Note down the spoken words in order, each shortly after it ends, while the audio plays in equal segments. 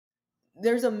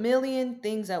there's a million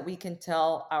things that we can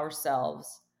tell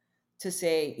ourselves to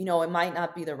say, it might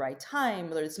not be the right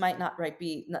time, or this might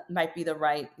be the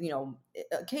right,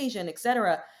 occasion,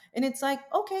 etc. And it's like,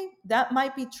 okay, that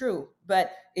might be true,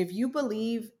 but if you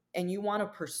believe and you want to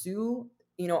pursue,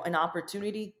 an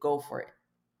opportunity, go for it.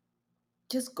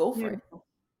 Just go for it. Beautiful.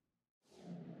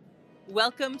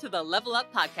 Welcome to the Level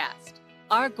Up Podcast.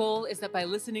 Our goal is that by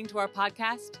listening to our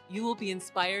podcast, you will be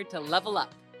inspired to level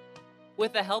up.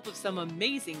 With the help of some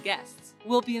amazing guests,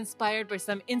 we'll be inspired by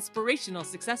some inspirational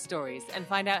success stories and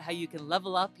find out how you can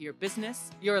level up your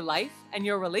business, your life, and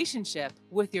your relationship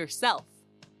with yourself.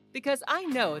 Because I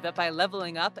know that by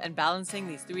leveling up and balancing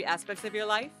these three aspects of your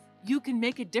life, you can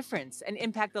make a difference and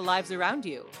impact the lives around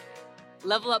you.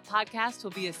 Level Up Podcast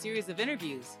will be a series of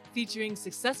interviews featuring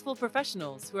successful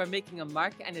professionals who are making a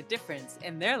mark and a difference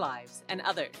in their lives and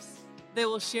others. They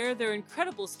will share their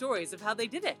incredible stories of how they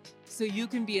did it, so you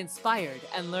can be inspired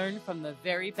and learn from the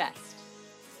very best.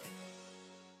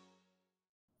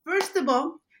 First of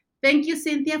all, thank you,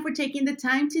 Cinthia, for taking the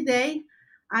time today.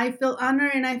 I feel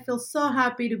honored and I feel so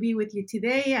happy to be with you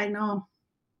today. I know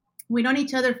we known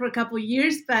each other for a couple of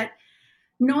years, but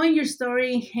knowing your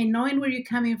story and knowing where you're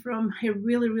coming from, it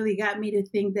really, really got me to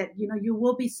think that, you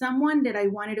will be someone that I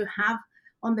wanted to have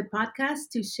on the podcast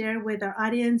to share with our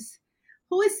audience.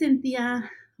 Who is Cinthia?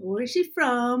 Where is she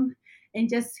from? And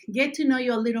just get to know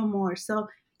you a little more. So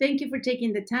thank you for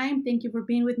taking the time. Thank you for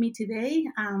being with me today.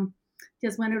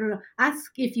 Just wanted to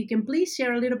ask if you can please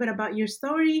share a little bit about your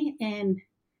story and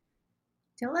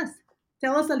tell us.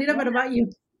 Tell us a little bit about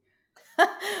you.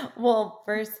 Well,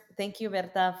 first, thank you,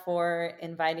 Berta, for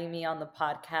inviting me on the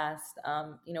podcast.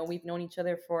 We've known each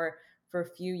other for a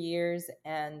few years,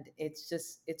 and it's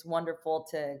wonderful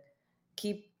to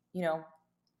keep, in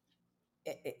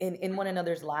one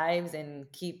another's lives and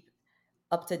keep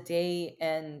up to date.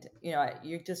 And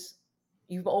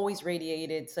you've always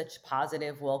radiated such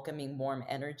positive, welcoming, warm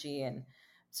energy. And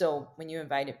so when you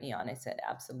invited me on, I said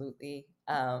absolutely.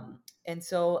 And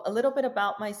so a little bit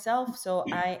about myself. So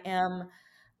I am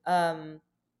um,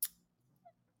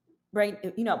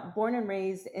 born and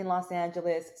raised in Los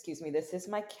Angeles. Excuse me, this is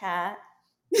my cat.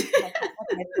 My cat,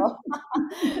 Michael.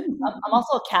 I'm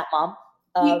also a cat mom.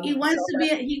 He So wants to be.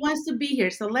 He wants to be here,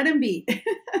 so let him be.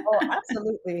 oh,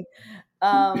 absolutely.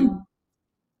 Um,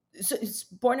 so it's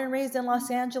born and raised in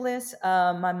Los Angeles.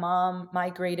 My mom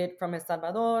migrated from El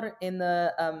Salvador in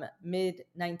the mid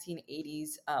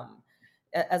 1980s,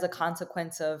 as a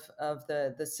consequence of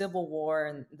the Civil War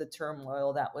and the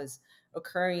turmoil that was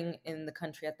occurring in the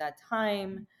country at that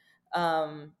time.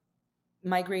 Um,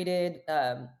 Migrated.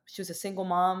 She was a single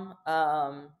mom,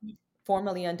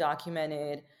 formerly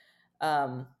undocumented,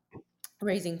 um,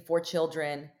 raising four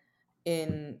children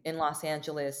in Los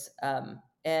Angeles.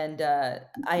 And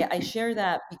I share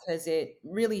that because it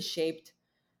really shaped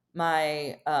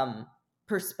my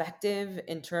perspective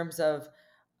in terms of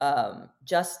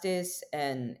justice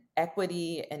and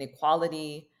equity and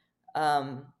equality,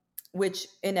 which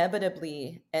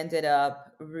inevitably ended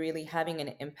up really having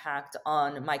an impact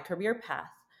on my career path,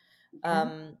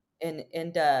 Okay.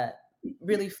 and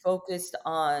really focused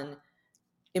on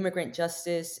immigrant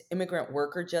justice, immigrant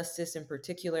worker justice in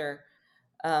particular.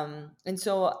 And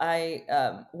so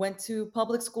I went to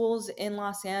public schools in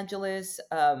Los Angeles,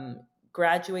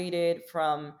 graduated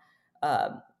from uh,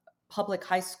 public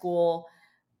high school,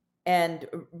 and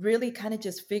really kind of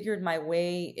just figured my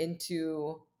way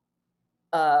into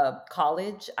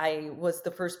college. I was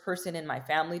the first person in my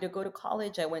family to go to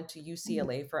college. I went to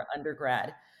UCLA for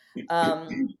undergrad.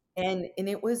 And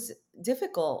it was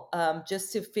difficult,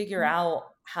 just to figure out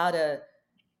how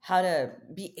to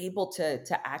be able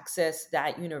to access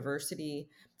that university.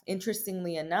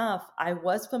 Interestingly enough, I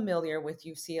was familiar with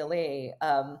UCLA,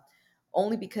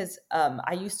 only because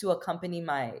I used to accompany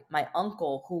my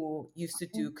uncle who used to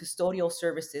do custodial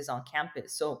services on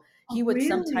campus. So he Oh, would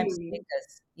sometimes really? take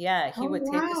us, yeah, he Oh, would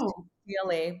take us to wow.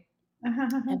 UCLA,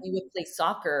 and we would play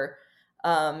soccer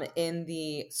in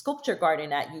the sculpture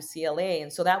garden at UCLA.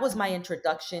 And so that was my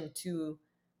introduction to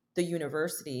the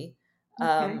university.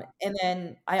 Okay. And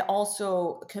then I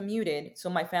also commuted. So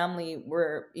my family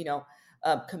were,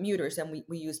 commuters, and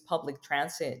we used public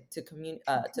transit to Okay.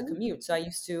 commute. So I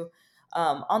used to,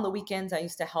 on the weekends, I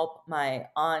used to help my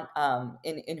aunt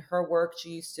in her work. She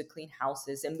used to clean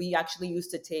houses, and we actually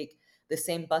used to take the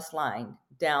same bus line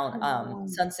down Wow.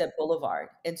 Sunset Boulevard.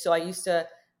 And so I used to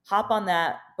hop on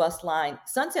that bus line,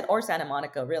 Sunset or Santa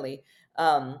Monica, really,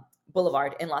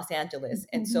 Boulevard in Los Angeles.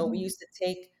 And so we used to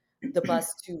take the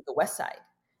bus to the West Side.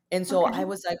 And so Okay. I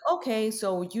was like, okay,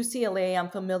 so UCLA, I'm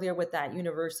familiar with that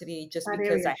university just That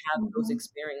because I area. have those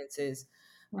experiences.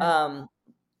 Yeah. Um,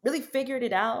 really figured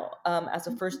it out as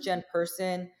a first gen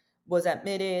person, was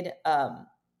admitted,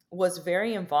 was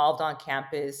very involved on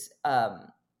campus.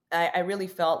 I really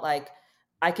felt like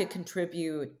I could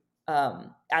contribute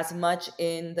as much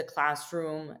in the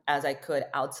classroom as I could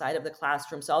outside of the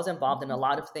classroom. So I was involved in a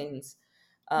lot of things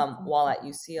That's while awesome. at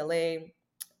UCLA.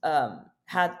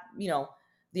 Had,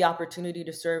 the opportunity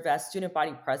to serve as student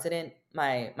body president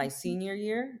my senior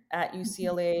year at Mhm.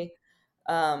 UCLA.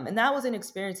 And that was an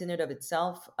experience in and of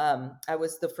itself. I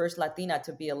was the first Latina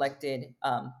to be elected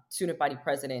student body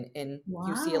president in Wow,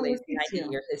 UCLA's look at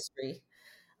you. 90-year history.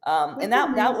 And That's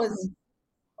that was, amazing.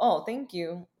 oh, thank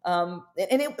you. And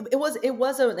it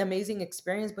was an amazing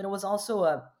experience, but it was also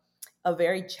a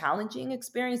very challenging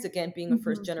experience. Again, being a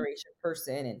first Hmm. generation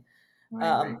person, and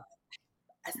Right, right. um,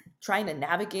 trying to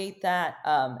navigate that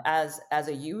as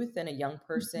a youth and a young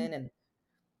Hmm. person, and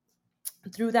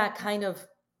through that kind of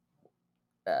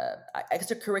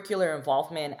extracurricular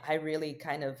involvement, I really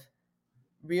kind of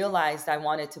realized I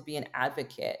wanted to be an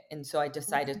advocate. And so I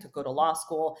decided to go to law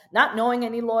school, not knowing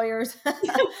any lawyers.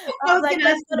 I I was was like, going to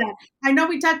let's ask go you to, that. I know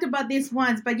we talked about this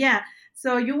once, but yeah.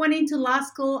 So you went into law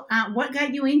school. What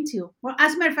got you into? Well,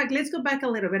 as a matter of fact, let's go back a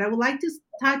little bit. I would like to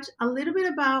touch a little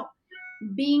bit about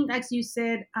being, as you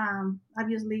said,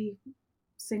 obviously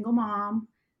single mom,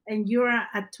 and you're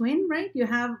a twin, right? You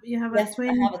have yes,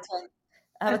 I have a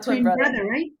a twin twin brother. brother,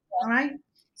 right? All right.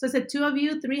 So it's a two of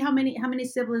you, three. How many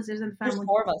siblings there's in the There's family?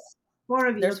 four of us. Four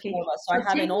of you. There's Okay. four of us. So So I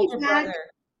have an take me older back.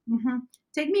 brother. Hmm.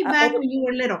 Take me back Older, when you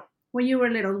were little. When you were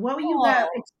little, what you got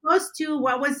oh, exposed to?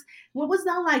 What was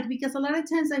that like? Because a lot of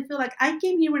times I feel like I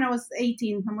came here when I was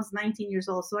 18, almost 19 years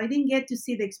old, so I didn't get to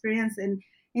see the experience. And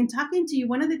in talking to you,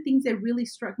 one of the things that really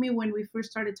struck me when we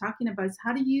first started talking about is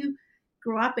how do you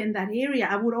grow up in that area?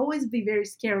 I would always be very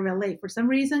scared of LA for some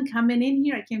reason. Coming in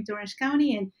here, I came to Orange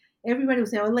County, and everybody would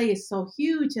say LA is so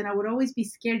huge, and I would always be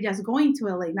scared just going to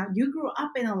LA. Now you grew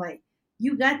up in LA,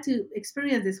 you got to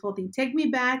experience this whole thing. Take me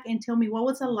back and tell me what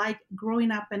was it like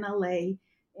growing up in LA,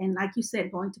 and like you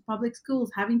said, going to public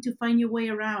schools, having to find your way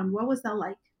around. What was that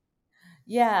like?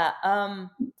 yeah.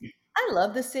 I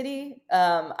love the city.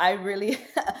 I really,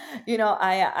 you know,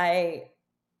 I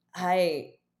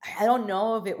I don't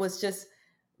know if it was just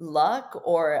luck,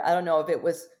 or I don't know if it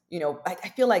was, I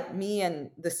feel like me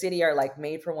and the city are like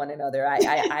made for one another.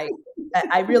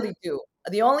 I really do.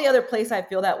 The only other place I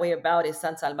feel that way about is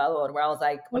San Salvador, where I was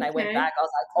like, when I went Okay. back, I was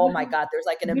like, oh my God, there's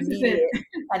like an This is it. immediate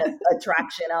kind of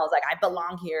attraction. I was like, I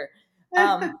belong here.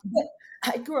 But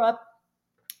I grew up,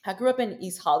 I grew up in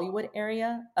East Hollywood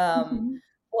area. Mhm.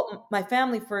 Well, my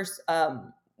family first,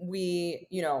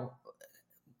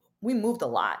 we moved a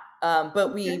lot,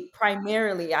 but Okay. we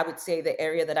primarily, I would say, the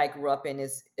area that I grew up in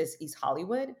is East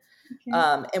Hollywood,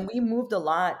 Okay. and we moved a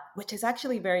lot, which is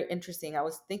actually very interesting. I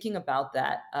was thinking about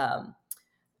that,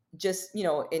 just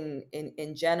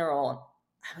in general.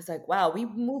 I was like, wow, we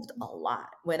moved a lot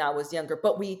when I was younger,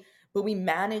 but we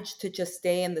managed to just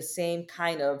stay in the same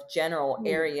kind of general Good.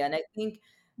 area, and I think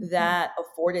Mhm. that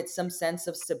afforded some sense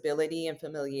of stability and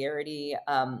familiarity,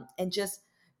 and just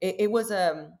it was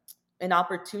an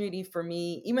opportunity for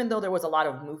me, even though there was a lot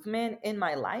of movement in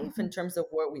my life in Mhm. terms of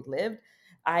where we lived.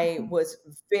 I Mhm. was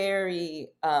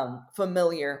very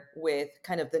familiar with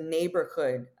kind of the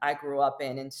neighborhood I grew up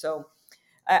in, and so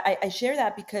I share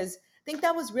that because I think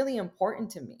that was really important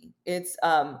to me. It's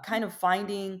kind of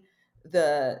finding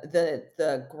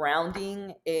the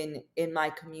grounding in my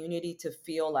community to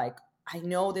feel like I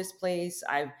know this place.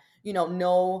 I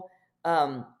know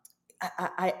um,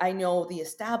 I know the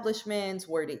establishments,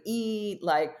 where to eat,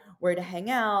 like where to hang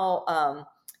out,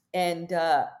 and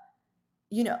I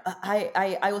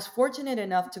was fortunate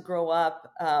enough to grow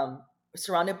up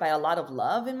surrounded by a lot of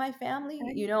love in my family.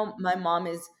 Okay. My mom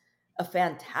is a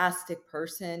fantastic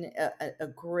person, a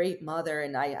great mother,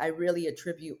 and I really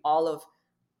attribute all of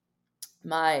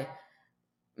my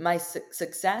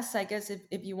success, I guess,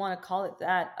 if you want to call it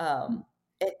that,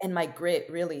 and my grit,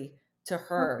 really, to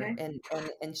her, Okay. and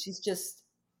she's just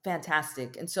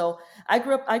fantastic. And so I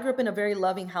grew up in a very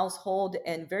loving household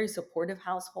and very supportive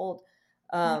household.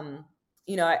 Okay.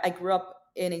 I grew up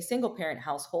in a single parent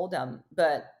household,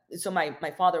 but so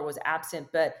my father was absent,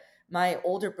 but my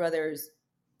older brother's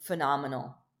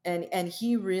phenomenal, and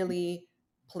he really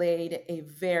played a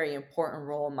very important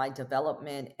role in my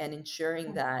development and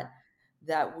ensuring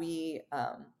that we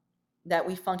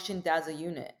functioned as a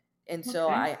unit. And so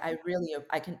Okay.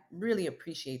 I can really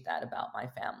appreciate that about my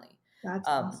family. That's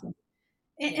um awesome.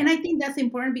 And yeah. I think that's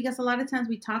important because a lot of times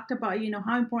we talked about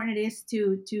how important it is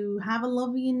to have a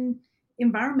loving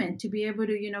environment, to be able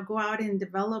to go out and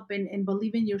develop and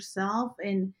believe in yourself,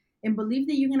 and believe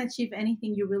that you can achieve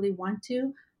anything you really want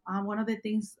to. One of the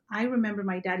things I remember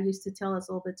my dad used to tell us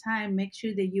all the time: make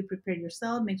sure that you prepare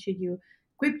yourself, make sure you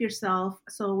equip yourself,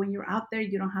 so when you're out there,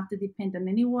 you don't have to depend on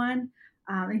anyone.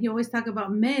 And he always talk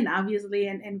about men, obviously,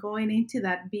 and going into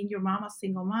that, being your mom, a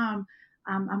single mom.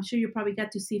 I'm sure you probably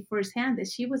got to see firsthand that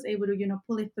she was able to,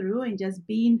 pull it through and just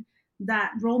being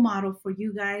that role model for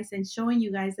you guys and showing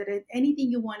you guys that anything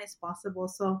you want is possible.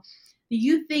 So, do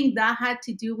you think that had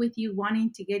to do with you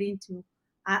wanting to get into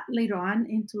later on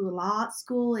into law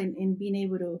school and being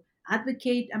able to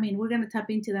advocate? I mean, we're going to tap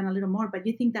into that a little more, but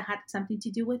you think that had something to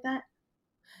do with that?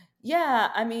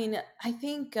 Yeah, I mean, I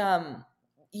think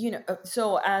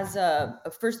so as a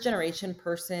first generation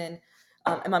person,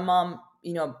 and my mom,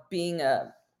 being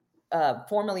a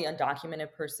formerly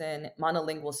undocumented person,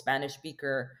 monolingual Spanish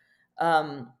speaker,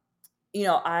 um, you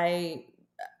know, I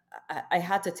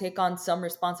had to take on some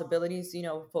responsibilities.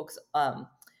 Folks,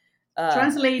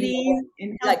 Translating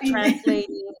and like helping.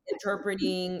 translating,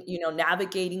 interpreting,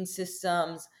 navigating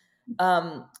systems,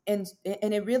 and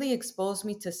it really exposed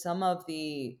me to some of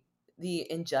the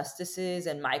injustices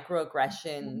and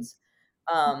microaggressions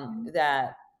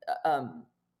that um,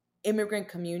 immigrant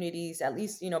communities, at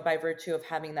least by virtue of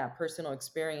having that personal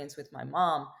experience with my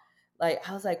mom, like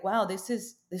I was like, wow, this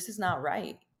is not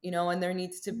right, and there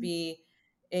needs to be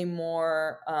a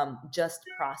more just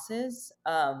process,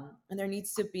 and there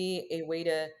needs to be a way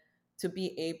to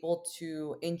be able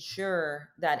to ensure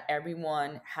that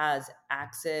everyone has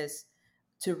access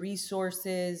to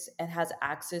resources and has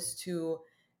access to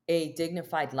a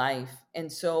dignified life.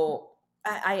 And so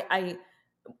I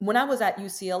when I was at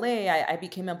UCLA, I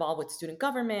became involved with student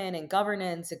government and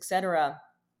governance, etc.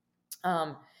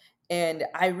 Um, and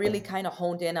I really kind of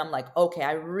honed in. I'm like, okay,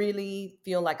 I really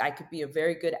feel like I could be a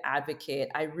very good advocate.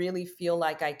 I really feel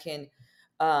like I can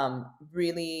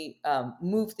really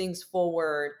move things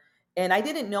forward. And I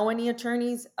didn't know any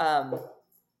attorneys,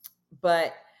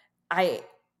 but I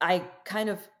I kind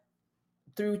of,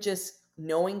 through just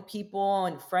knowing people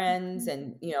and friends,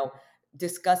 and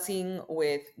discussing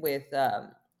with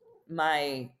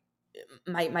my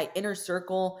my inner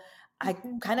circle, I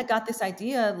Okay. kind of got this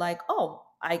idea like, oh,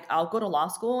 I'll go to law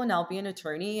school and I'll be an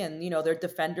attorney, and they're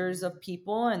defenders of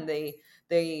people, and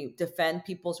they defend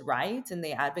people's rights and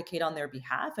they advocate on their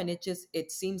behalf, and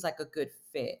it seems like a good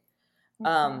fit.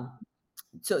 Okay. um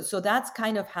so that's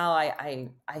kind of how I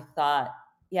thought,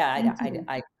 yeah, Into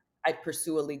I'd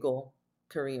pursue a legal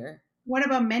career. What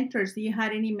about mentors? Do you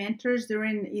had any mentors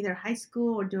during either high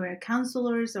school or during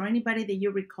counselors or anybody that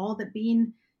you recall that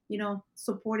being,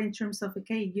 support in terms of,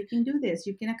 okay, you can do this,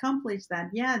 you can accomplish that.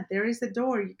 Yeah, there is a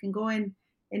door. You can go in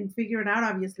and figure it out,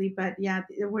 obviously. But yeah,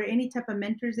 were any type of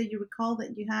mentors that you recall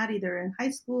that you had either in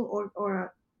high school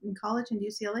or in college in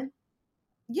UCLA?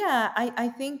 Yeah, I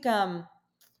think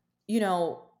you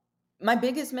know my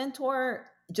biggest mentor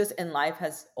just in life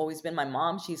has always been my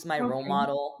mom. She's my role Okay.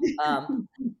 model.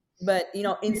 But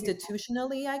Beautiful.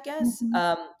 institutionally, I guess, Mhm.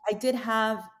 I did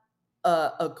have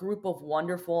a group of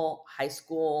wonderful high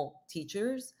school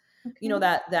teachers, Okay.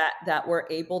 that were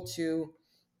able to,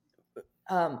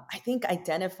 I think,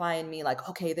 identify in me like,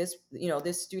 okay, this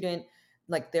student,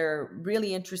 like, they're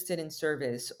really interested in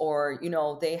service, or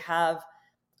they have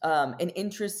an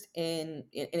interest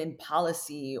in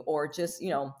policy, or just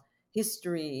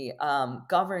history,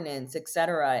 governance,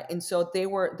 etc. And so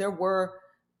there were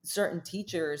certain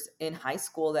teachers in high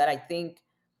school that I think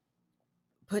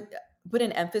put put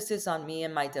an emphasis on me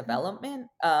and my development.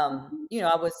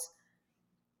 I was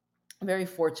very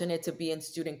fortunate to be in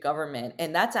student government,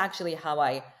 and that's actually how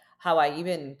I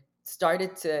even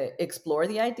started to explore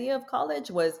the idea of college.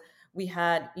 Was we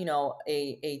had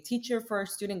a teacher for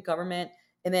student government,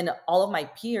 and then all of my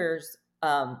peers,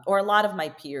 or a lot of my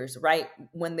peers, right,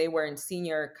 when they were in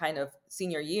senior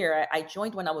year, I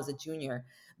joined when I was a junior.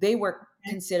 They were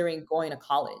Okay. considering going to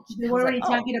college, They and I were was like, already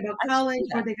oh, talking about I should college, do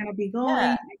where that. they're going to be Yeah,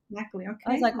 going. Exactly.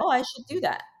 I was Okay. like, oh, I should do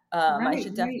that. I Right.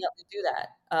 should Right. definitely do that.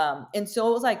 And so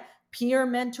it was like peer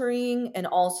mentoring, and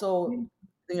also, Right.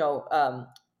 you know, um,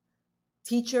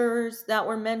 teachers that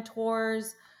were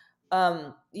mentors.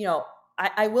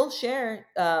 I will share,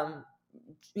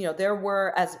 there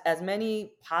were as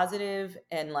many positive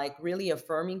and like really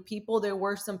affirming people. There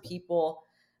were some people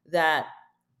that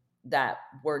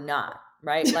were not,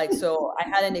 right. Like, so I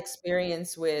had an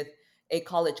experience with a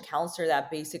college counselor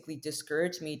that basically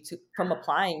discouraged me from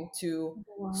applying to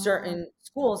Wow. certain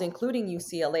schools, including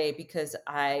UCLA, because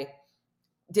I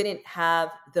didn't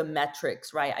have the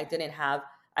metrics, right. I didn't have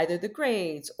either the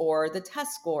grades or the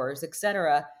test scores,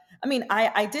 etc. I mean,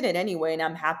 I did it anyway, and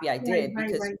I'm happy I Right. did,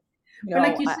 Right. because Right. But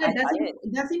like you I said, I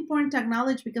didn't. that's important to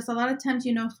acknowledge, because a lot of times,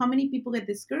 how many people get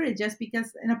discouraged just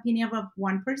because an opinion of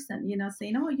one person,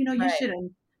 saying, oh, you Right.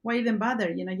 shouldn't. Why even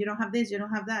bother? You don't have this, you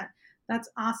don't have that. That's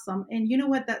awesome. And you know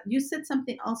what? That you said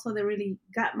something also that really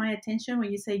got my attention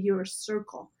when you say your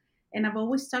circle. And I've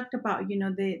always talked about,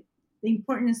 the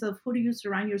importance of who do you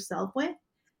surround yourself with.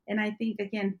 And I think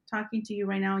again, talking to you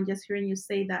right now and just hearing you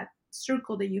say that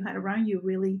circle that you had around you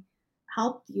really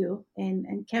helped you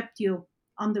and kept you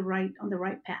on the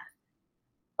right path.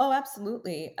 Oh,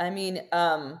 absolutely. I mean,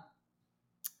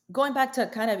 going back to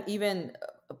kind of even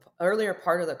earlier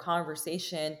part of the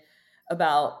conversation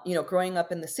about growing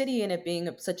up in the city and it being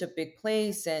such a big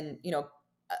place, and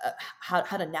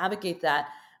how to navigate that.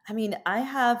 I mean, I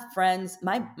have friends.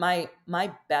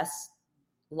 My best,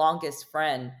 longest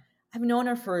friend, I've known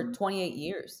her for 28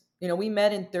 years. We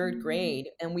met in third Mhm. grade,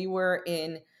 and we were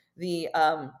in the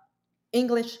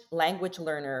English language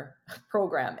learner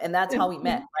program, and that's how we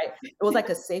met, Okay. right? It was like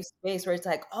a safe space where it's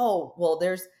like, oh, well,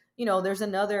 there's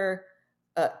another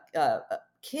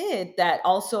kid that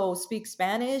also speaks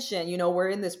Spanish, and we're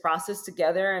in this process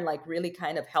together, and like really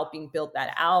kind of helping build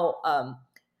that out.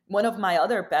 One of my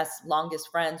other best, longest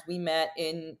friends, we met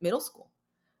in middle school,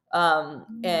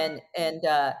 and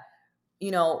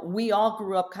we all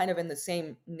grew up kind of in the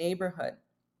same neighborhood,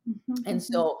 Mhm, and mhm.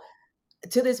 so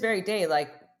to this very day,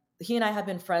 like he and I have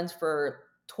been friends for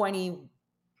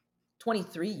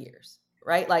 23 years,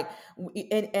 right? Like,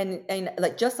 and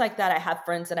like, just like that, I have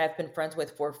friends that I've been friends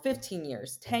with for 15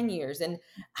 years, 10 years. And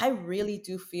I really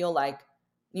do feel like,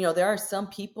 there are some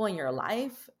people in your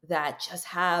life that just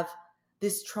have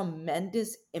this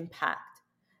tremendous impact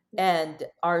and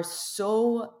are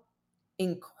so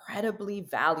incredibly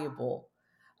valuable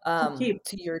To keep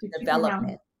to your to keep around.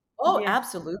 development. Oh, Yeah.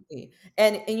 absolutely.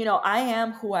 And I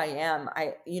am who I am.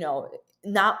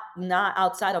 Not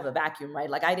outside of a vacuum, right?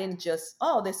 Like I didn't just,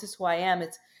 oh, this is who I am.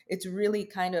 It's really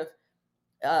kind of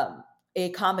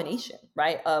a combination,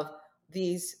 right, of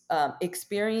these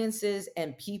experiences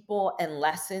and people and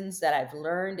lessons that I've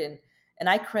learned, and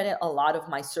I credit a lot of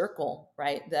my circle,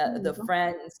 right, There the you go.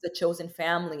 friends, the chosen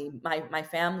family, my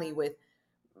family, with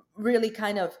really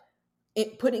kind of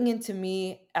putting into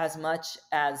me as much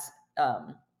as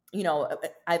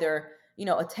either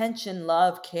attention,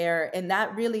 love, care, and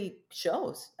that really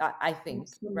shows. I think,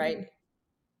 right? Absolutely.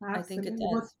 I think it Absolutely.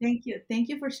 Well, does. thank you. Thank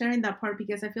you for sharing that part,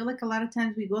 because I feel like a lot of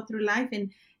times we go through life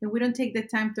and we don't take the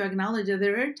time to acknowledge that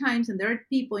there are times and there are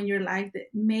people in your life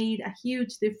that made a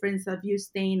huge difference of you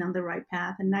staying on the right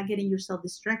path and not getting yourself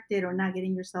distracted or not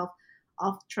getting yourself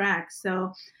off track.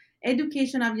 So,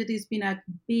 education obviously has been a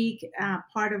big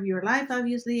part of your life,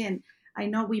 obviously. And I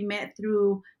know we met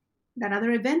through that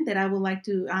other event that I would like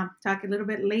to talk a little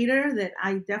bit later, that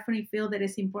I definitely feel that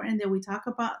it's important that we talk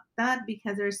about that,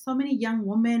 because there's so many young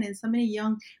women and so many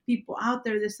young people out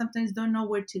there that sometimes don't know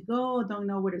where to go, don't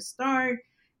know where to start.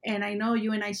 And I know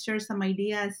you and I share some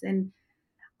ideas, and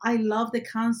I love the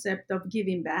concept of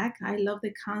giving back. I love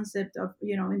the concept of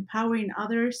empowering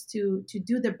others to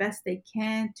do the best they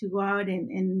can, to go out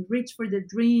and reach for their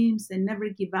dreams and never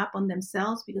give up on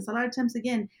themselves. Because a lot of times,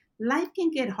 again, life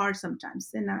can get hard sometimes.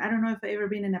 And I don't know if I've ever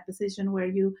been in a position where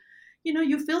you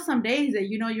feel some days that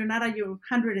you're not at your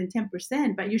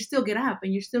 110%, but you still get up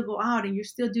and you still go out and you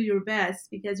still do your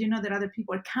best, because you know that other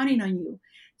people are counting on you.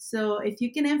 So if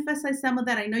you can emphasize some of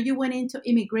that. I know you went into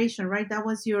immigration, right? That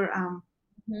was your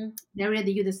Mhm. the area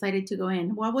that you decided to go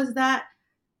in. What was that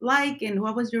like, and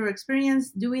what was your experience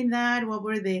doing that? What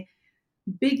were the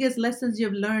biggest lessons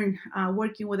you've learned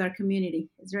working with our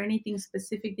community? Is there anything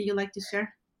specific that you like to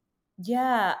share?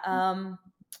 Yeah, I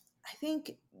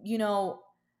think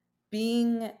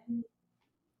being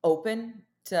open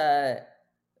to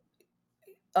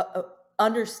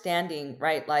understanding,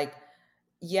 right? Like,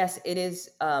 yes, it is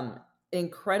an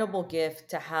incredible gift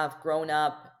to have grown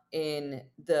up in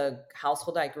the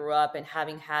household I grew up, and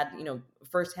having had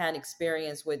firsthand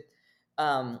experience with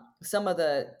some of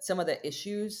the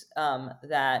issues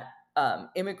that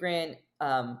immigrant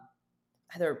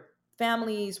either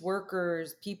families,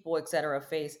 workers, people, etc.,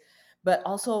 face, but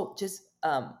also just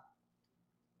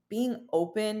being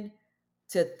open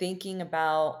to thinking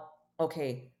about,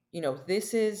 okay,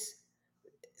 this is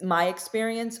my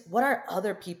experience. What are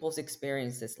other people's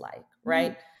experiences like,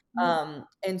 Right. right? Right.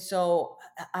 And so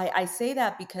I say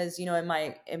that because in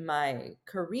my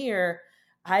career,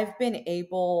 I've been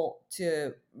able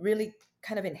to really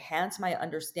kind of enhance my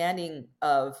understanding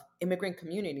of immigrant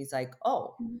communities. Like,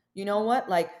 oh, you know what?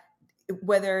 Like,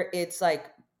 whether it's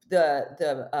like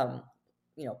the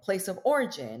place of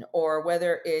origin, or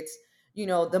whether it's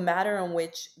the matter in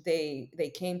which they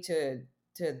came to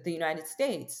the United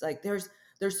States. Like,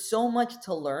 there's so much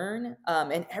to learn,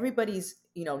 and everybody's,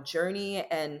 journey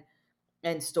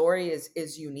and story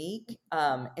is unique,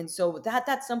 and so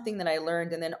that's something that I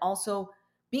learned. And then also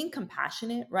being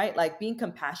compassionate, right? Like being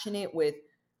compassionate with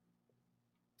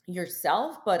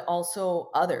yourself but also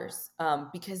others,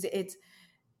 because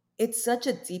it's such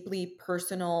a deeply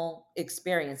personal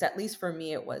experience. At least for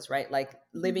me it was, right? Like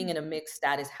living in a mixed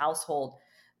status household,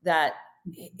 that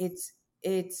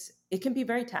it can be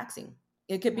very taxing.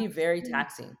 It could be very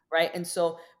taxing, right? And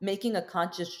so making a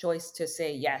conscious choice to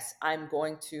say, yes, I'm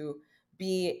going to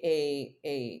be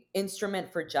a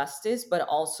instrument for justice, but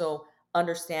also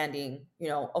understanding,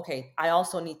 okay, I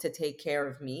also need to take care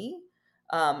of me,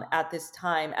 at this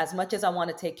time. As much as I want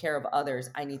to take care of others,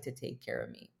 I need to take care of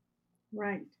me.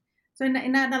 Right. So in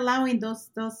not allowing those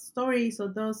stories or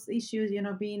those issues,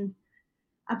 being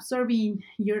absorbing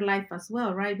your life as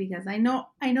well, right? Because I know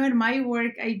in my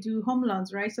work I do home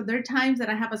loans, right? So there are times that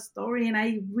I have a story and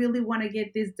I really want to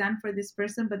get this done for this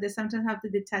person, but they sometimes have to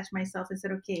detach myself and say,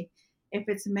 okay, if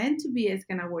it's meant to be, it's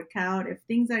gonna work out. If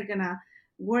things are gonna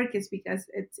work, it's because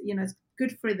it's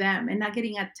good for them, and not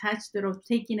getting attached to it,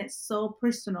 taking it so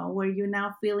personal where you're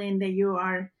now feeling that you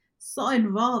are so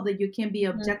involved that you can be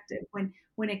objective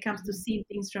when it comes to Mhm. seeing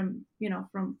things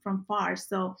from far.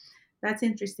 So that's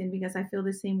interesting because I feel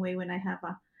the same way when I have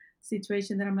a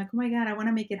situation that I'm like, oh my God, I want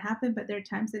to make it happen, but there are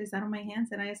times that it's out of my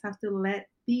hands and I just have to let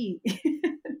be.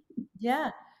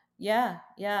 Yeah, yeah.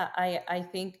 I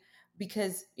think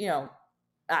because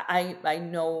I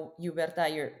know you,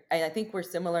 Berta. I think we're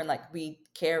similar in, like, we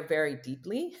care very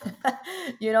deeply.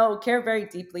 Care very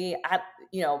deeply.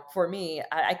 For me,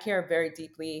 I care very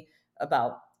deeply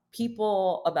about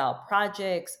people, about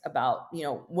projects, about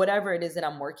whatever it is that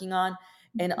I'm working on,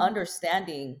 and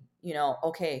understanding.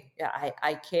 Okay, yeah,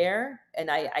 I care, and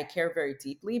I care very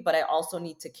deeply, but I also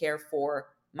need to care for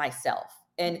myself.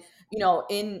 And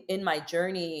in my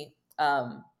journey,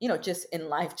 just in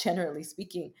life generally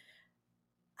speaking,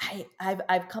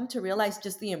 I've come to realize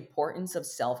just the importance of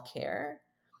self-care.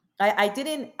 I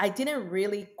didn't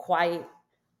really quite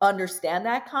understand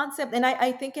that concept, and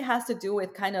I think it has to do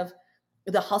with kind of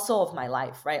the hustle of my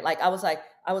life, right? Like I was like,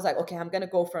 okay, I'm gonna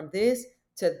go from this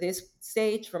to this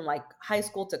stage, from like high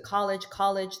school to college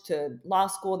to law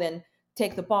school, then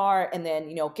take the bar, and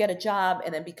then get a job,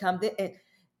 and then become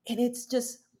and it's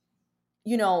just,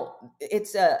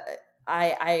 it's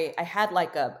I had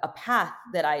like a path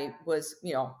that I was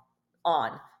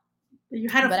on. You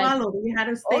had to But I follow, you had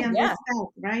to stay Oh on yeah. this path,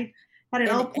 right? Had it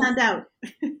and all planned out.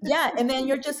 yeah, and then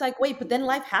you're just like, wait, but then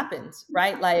life happens,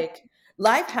 right? Like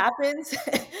life happens,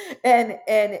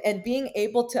 and being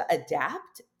able to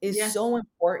adapt is Yes, so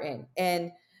important.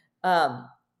 And um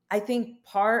I think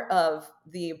part of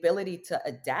the ability to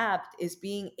adapt is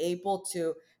being able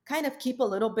to kind of keep a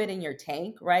little bit in your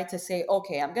tank, right? To say,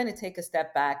 okay, I'm going to take a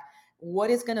step back. What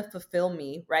is going to fulfill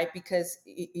me, right? Because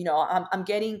I'm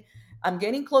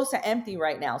getting close to empty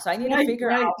right now, so I need to right, figure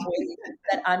right, out ways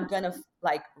that I'm gonna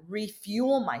like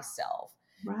refuel myself.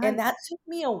 And right. that took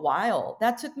me a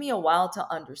while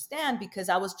to understand, because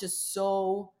I was just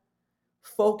so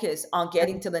focused on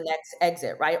getting Right. to the next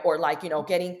exit, right? Or like,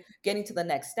 getting to the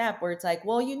next step, where it's like,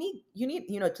 well, you need,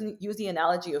 to use the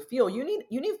analogy of fuel, you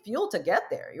need fuel to get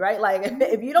there, right? Like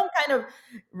if you don't kind of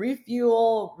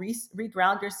refuel,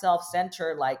 reground yourself,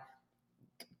 center, like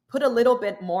put a little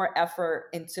bit more effort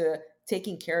into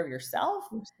taking care of yourself,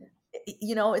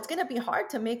 it's going to be hard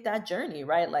to make that journey,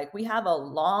 right? Like we have a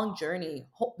long journey,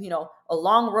 a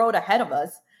long road ahead of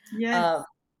us. um, Yes.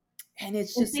 and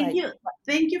it's And just like,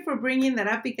 thank you for bringing that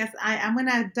up because I'm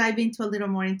gonna dive into a little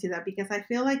more into that because I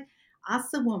feel like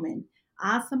as a woman,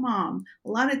 as a mom, a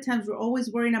lot of times we're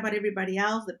always worrying about everybody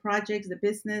else, the projects, the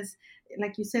business,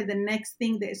 like you said, the next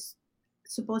thing that's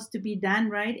supposed to be done,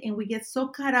 right? And we get so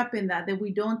caught up in that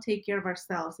we don't take care of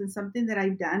ourselves. And something that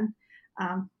I've done,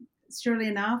 um, surely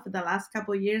enough, the last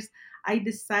couple of years, I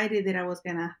decided that I was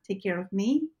gonna take care of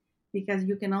me because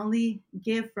you can only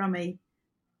give from a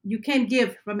you can't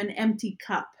give from an empty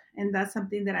cup, and that's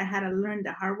something that I had to learn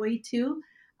the hard way too.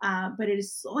 But it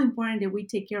is so important that we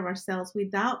take care of ourselves.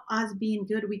 Without us being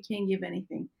good, we can't give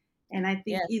anything. And I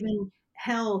think yes. even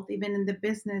health, even in the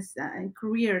business and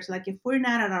careers, like if we're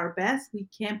not at our best, we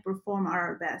can't perform at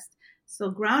our best. So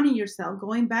grounding yourself,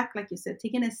 going back, like you said,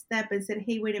 taking a step and said,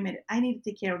 hey, wait a minute, I need to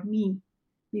take care of me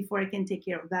before I can take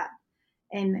care of that.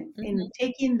 And Hmm.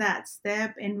 taking that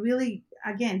step and really,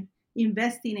 again,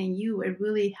 investing in you, it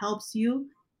really helps you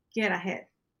get ahead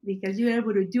because you're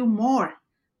able to do more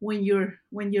when you're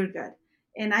good.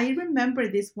 And I remember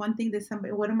this one thing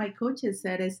that one of my coaches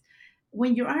said is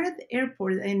when you are at the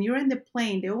airport and you're in the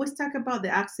plane, they always talk about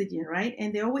the oxygen, right?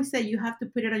 And they always say you have to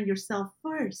put it on yourself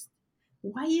first.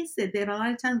 Why is it that a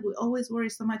lot of times we always worry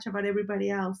so much about everybody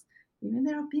else, even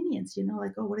their opinions,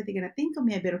 like, oh, what are they going to think of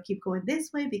me? I better keep going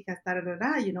this way because da da da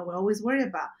da, we always worry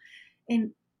about.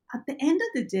 And at the end of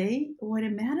the day, what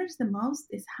it matters the most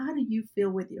is how do you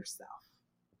feel with yourself?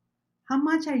 How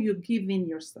much are you giving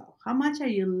yourself? How much are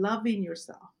you loving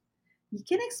yourself? You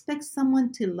can't expect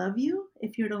someone to love you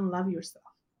if you don't love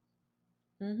yourself.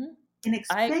 Hmm. And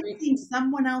I agree. expecting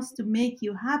someone else to make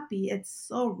you happy, it's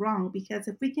so wrong because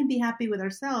if we can be happy with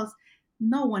ourselves,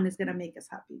 no one is going to make us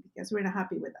happy because we're not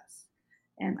happy with us.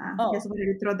 And I just Oh, wanted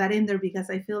to throw that in there because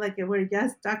I feel like if we're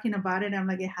just talking about it, I'm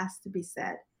like, it has to be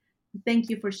said. Thank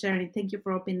you for sharing. Thank you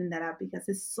for opening that up because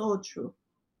it's so true.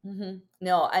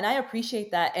 no, and I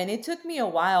appreciate that. And it took me a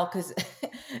while because,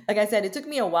 like I said, it took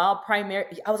me a while.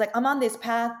 I was like, I'm on this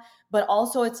path, but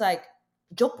also it's like,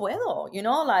 yo puedo,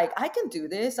 like I can do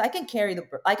this. I can carry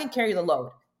the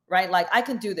load, right? Like I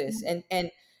can do this,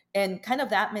 and kind of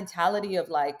that mentality of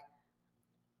like,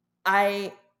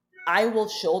 I I will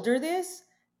shoulder this.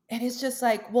 And it's just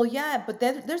like, well, yeah, but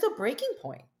then there's a breaking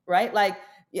point, right? Like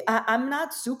I'm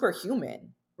not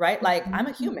superhuman, right? Like I'm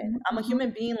a Mhm, human. mhm, I'm a mhm.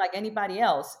 human being like anybody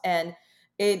else. And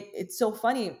it's so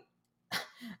funny.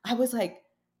 I was like,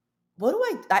 what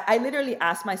do I literally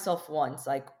asked myself once,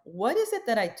 like, what is it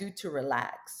that I do to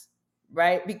relax?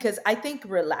 Right? Because I think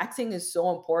relaxing is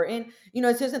so important.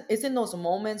 It's in those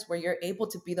moments where you're able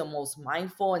to be the most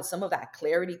mindful and some of that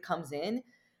clarity comes in.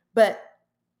 But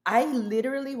I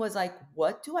literally was like,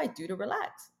 what do I do to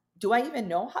relax? Do I even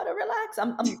know how to relax?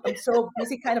 I'm so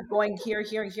busy kind of going here,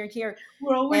 here, here, here.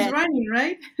 We're always And running,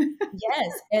 right?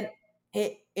 yes, and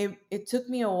it took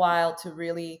me a while to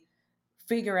really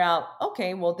figure out,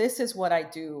 okay, well, this is what I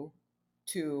do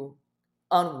to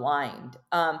unwind.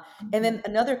 And then Mhm.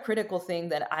 another critical thing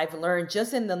that I've learned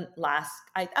just in the last,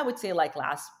 I would say like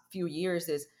last few years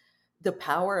is the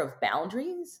power of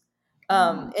boundaries.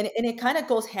 Oh, And it kind of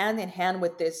goes hand in hand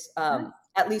with this, yes.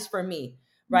 at least for me,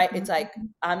 right? It's Mhm, like,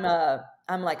 mhm. I'm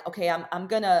like, okay, I'm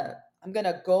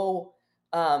gonna go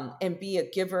and be a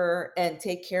giver and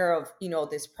take care of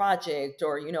this project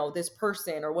or this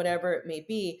person or whatever it may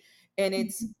be. And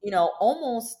it's Mhm.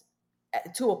 almost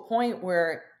to a point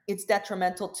where it's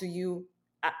detrimental to you,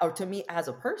 or to me as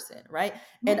a person, right?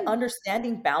 And Right.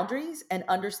 understanding boundaries and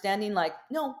understanding like,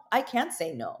 no, I can't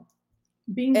say no,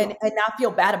 and Bingo. not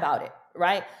feel bad about it,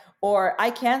 right? Or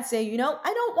I can say, I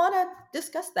don't want to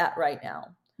discuss that right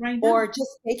now. Right Or now. just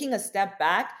taking a step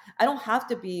back. I don't have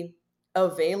to be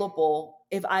available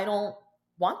if I don't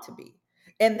want to be.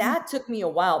 And Mm. that took me a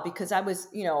while because I was,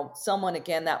 someone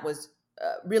again that was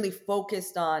really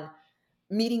focused on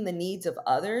meeting the needs of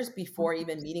others before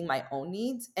even meeting my own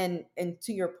needs. And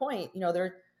to your point,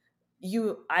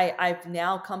 I've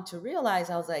now come to realize,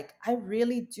 I was like, I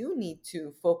really do need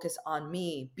to focus on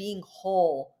me being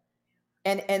whole,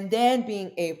 and then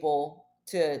being able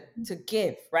to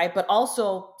give, right? But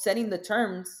also setting the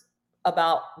terms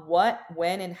about what,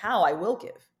 when, and how I will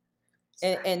give.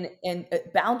 And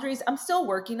boundaries, I'm still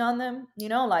working on them,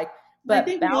 like, I but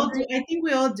think we all do. boundaries. I think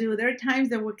we all do. There are times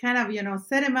that we kind of,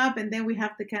 set them up, and then we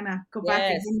have to kind of go back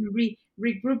and Yes.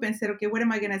 regroup and say, okay, what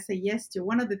am I going to say yes to?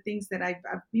 One of the things that I've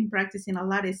been practicing a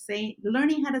lot is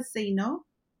learning how to say no,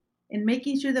 and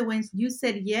making sure that when you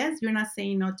said yes, you're not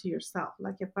saying no to yourself.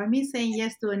 Like if I'm me saying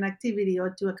yes to an activity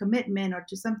or to a commitment or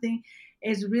to something,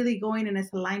 is really going and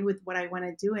it's aligned with what I want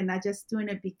to do and not just doing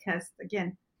it because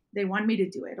again, they want me to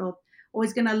do it or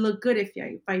it's gonna look good if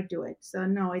I do it. So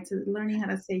no, it's learning how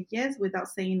to say yes without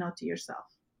saying no to yourself.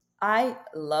 I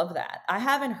love that. I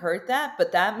haven't heard that,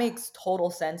 but that makes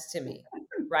total sense to me,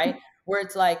 right? Where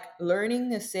it's like learning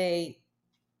to say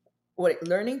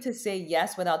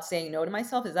yes without saying no to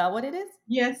myself. Is that what it is?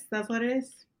 Yes, that's what it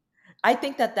is. I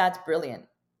think that that's brilliant.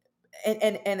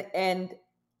 And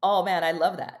oh man, I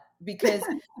love that because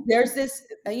there's this,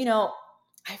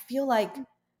 I feel like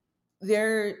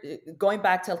they're going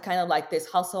back to kind of like this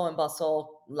hustle and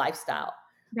bustle lifestyle,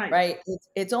 Right. right?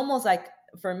 It's almost like,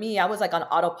 for me, I was like on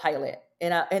autopilot,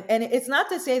 and it's not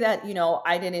to say that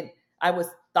I was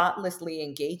thoughtlessly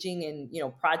engaging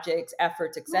in projects,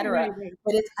 efforts, Right, etc. right, right.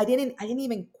 But I didn't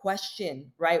even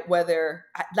question, right, whether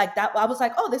like that. I was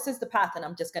like, oh, this is the path and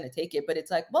I'm just going to take it. But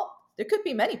it's like, well, there could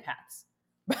be many paths,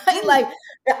 right? Right. Like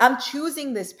I'm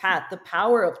choosing this path. The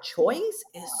power of choice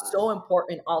is so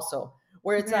important also,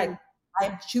 where it's like Very.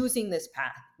 I'm choosing this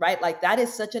path, right? Like that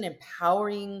is such an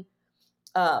empowering,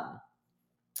 um,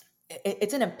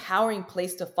 it's an empowering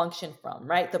place to function from,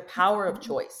 right? The power of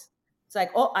choice. It's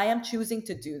like, oh, I am choosing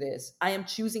to do this. I am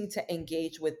choosing to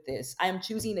engage with this. I am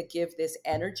choosing to give this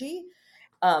energy.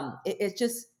 It's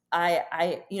just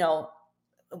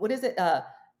what is it?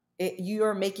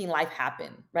 You're making life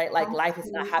happen, right? Like life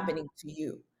is not Absolutely. happening to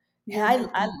you. And You're I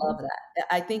making love that.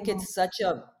 I think oh, it's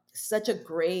such a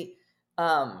great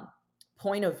um,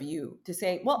 point of view to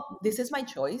say, well, this is my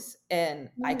choice, and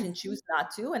I yes, can choose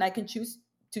not to, and I can choose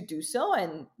to do so,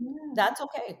 and yeah. that's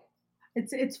okay.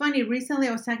 It's funny. Recently,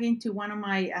 I was talking to one of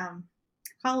my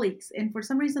colleagues, and for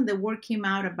some reason, the word came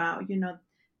out about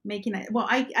making it. Well,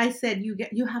 I said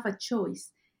you have a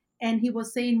choice, and he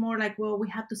was saying more like, well, we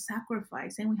have to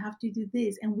sacrifice, and we have to do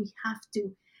this, and we have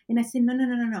to. And I said, no, no,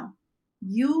 no, no, no.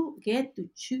 You get to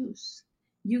choose.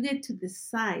 You get to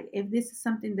decide if this is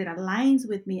something that aligns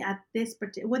with me at this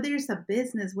particular. Whether it's a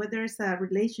business, whether it's a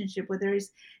relationship, whether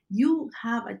it's you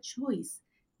have a choice.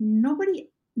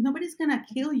 Nobody's gonna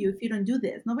kill you if you don't do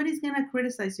this. Nobody's gonna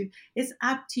criticize you. It's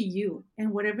up to you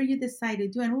and whatever you decide to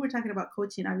do. And we were talking about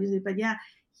coaching, obviously, but yeah,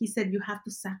 he said you have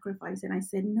to sacrifice, and I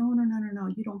said no, no, no, no, no.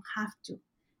 You don't have to.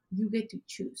 You get to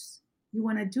choose. You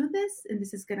want to do this, and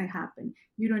this is gonna happen.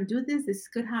 You don't do this, this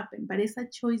could happen, but it's a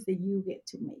choice that you get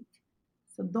to make.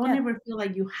 So don't Yeah, ever feel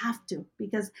like you have to,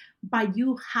 because by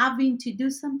you having to do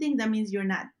something, that means you're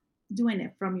not doing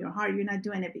it from your heart. You're not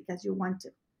doing it because you want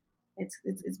to. It's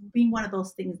being one of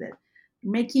those things that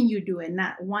making you do it,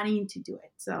 not wanting to do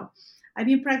it. So I've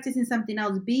been practicing something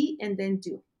else. Be and then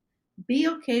do. Be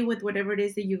okay with whatever it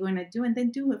is that you're going to do, and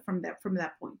then do it from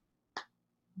that point.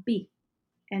 Be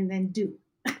and then do.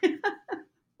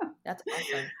 that's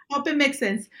awesome. Hope it makes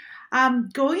sense.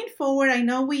 Going forward, I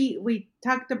know we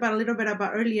talked about a little bit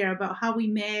about earlier about how we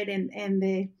met and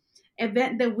the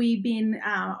event that we've been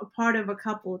a part of a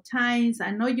couple of times.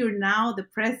 I know you're now the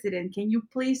president. Can you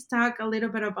please talk a little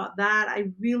bit about that?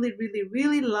 I really, really,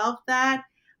 really love that.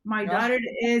 My Ah, daughter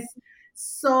is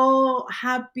so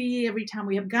happy every time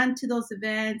we have gone to those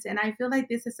events, and I feel like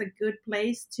this is a good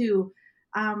place to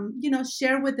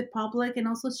share with the public and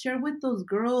also share with those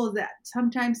girls that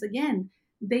sometimes, again,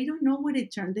 they don't know where to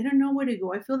turn. They don't know where to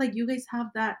go. I feel like you guys have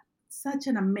that such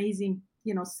an amazing,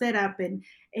 setup and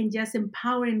just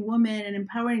empowering women and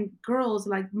empowering girls.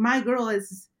 Like my girl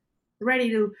is ready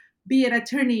to be an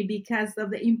attorney because of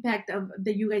the impact of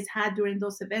that you guys had during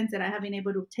those events that I have been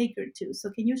able to take her to. So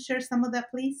can you share some of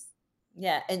that, please?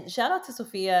 yeah, and shout out to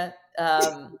Sophia.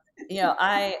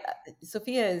 I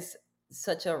Sophia is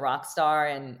such a rock star,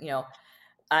 and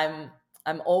I'm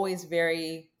I'm always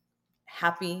very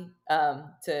happy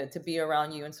to be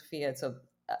around you and Sophia. So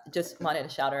just wanted to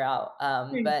shout her out.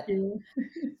 Thank But you.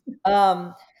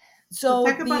 um, So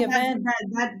talk so the about that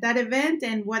event, that event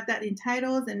and what that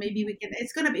entitles, and maybe we can.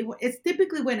 It's gonna be. It's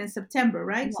typically when in September,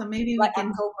 right? yeah, So maybe we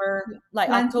can Like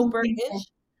plan October something for ish.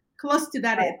 close to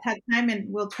that Right. at that time,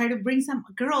 and we'll try to bring some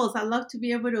girls. I love to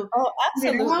be able to Oh,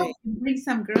 put it out absolutely. and bring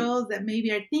some girls that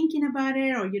maybe are thinking about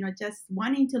it or just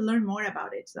wanting to learn more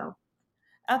about it. So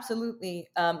Absolutely.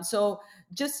 So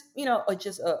just,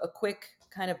 just a quick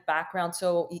kind of background.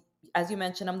 So as you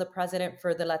mentioned, I'm the president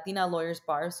for the Latina Lawyers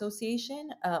Bar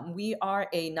Association. We are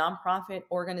a nonprofit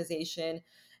organization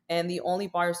and the only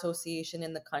bar association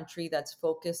in the country that's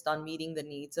focused on meeting the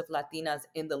needs of Latinas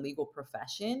in the legal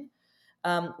profession.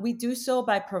 We do so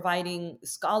by providing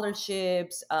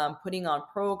scholarships, putting on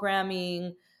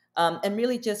programming, and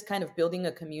really just kind of building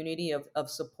a community of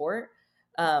support.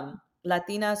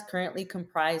 Latinas currently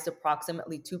comprise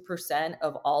approximately 2%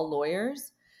 of all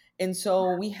lawyers. And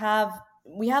so we have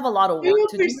a lot of work two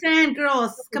to do. percent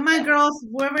girls, come on, 2%. girls,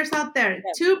 whoever's out there,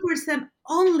 Yeah. 2%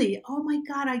 only. Oh my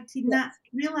God, I did not Yes.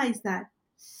 realize that.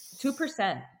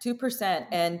 2%. 2%.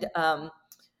 And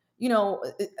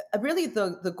really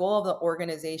the goal of the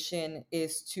organization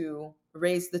is to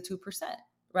raise the 2%,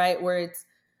 right? Where it's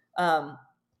um,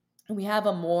 we have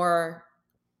a more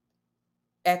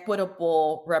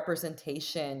equitable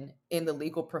representation in the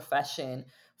legal profession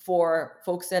for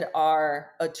folks that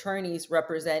are attorneys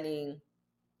representing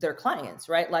their clients,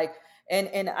 right? Like,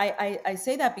 and I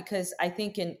say that because I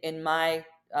think in my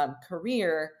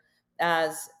career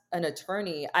as an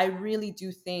attorney, I really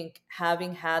do think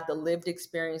having had the lived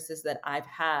experiences that I've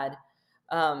had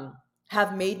um,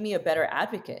 have made me a better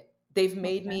advocate. They've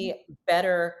made Okay. me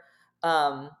better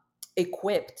um,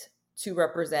 equipped to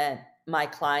represent my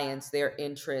clients, their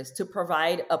interests, to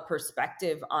provide a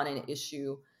perspective on an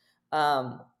issue,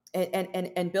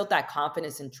 and build that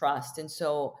confidence and trust. And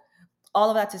so all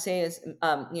of that to say is,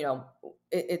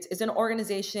 it's an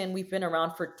organization. We've been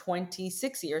around for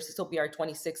 26 years. This will be our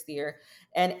 26th year.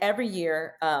 And every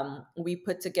year we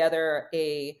put together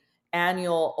a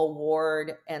annual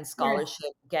award and Yes.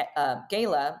 scholarship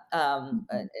gala. Mhm.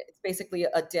 It's basically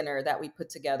a dinner that we put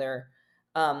together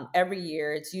every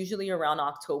year. It's usually around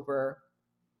October.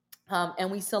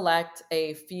 And we select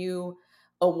a few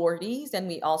awardees, and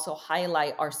we also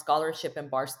highlight our scholarship and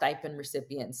bar stipend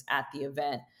recipients at the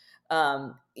event.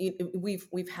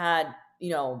 We've had,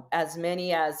 as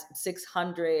many as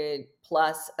 600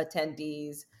 plus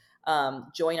attendees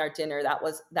join our dinner. That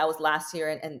was last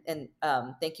year, and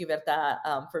thank you,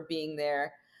 Berta, for being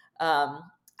there.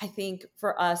 I think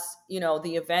for us,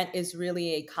 the event is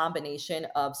really a combination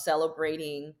of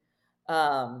celebrating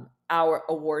our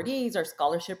awardees, our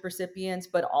scholarship recipients,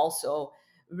 but also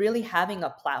really having a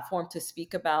platform to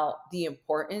speak about the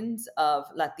importance of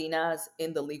Latinas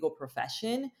in the legal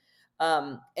profession,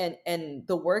 and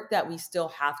the work that we still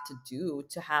have to do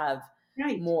to have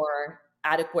Right. more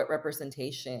adequate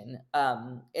representation.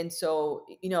 And so,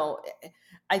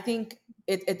 I think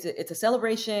it's a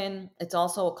celebration. It's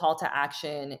also a call to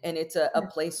action, and it's a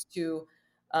Yes. place to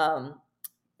um,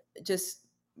 just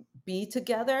be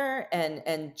together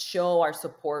and show our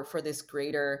support for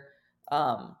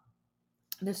um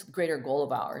this greater goal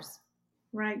of ours.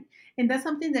 Right. And that's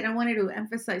something that I wanted to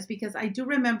emphasize because I do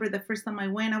remember the first time I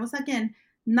went, I was again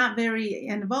not very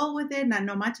involved with it, not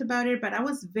know much about it, but I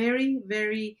was very,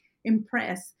 very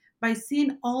impressed by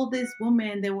seeing all these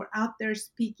women that were out there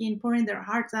speaking, pouring their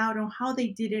hearts out on how they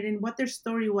did it and what their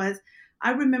story was.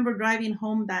 I remember driving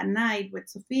home that night with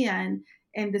Sophia,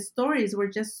 and the stories were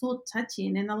just so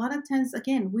touching. And a lot of times,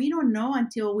 again, we don't know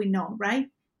until we know, right?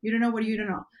 You don't know what you don't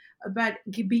know, but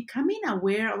becoming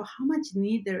aware of how much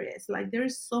need there is, like there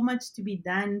is so much to be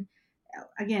done,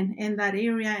 again, in that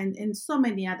area and in so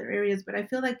many other areas. But I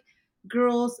feel like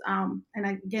girls, and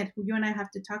again, you and I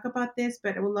have to talk about this,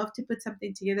 but I would love to put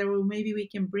something together where maybe we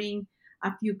can bring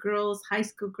a few girls, high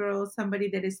school girls, somebody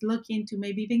that is looking to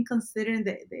maybe even considering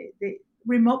the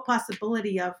remote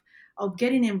possibility of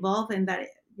getting involved in that,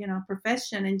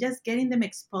 profession, and just getting them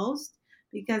exposed.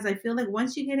 Because I feel like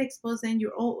once you get exposed, then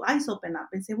your eyes open up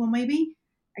and say, well, maybe,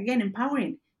 again,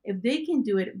 empowering. If they can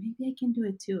do it, maybe I can do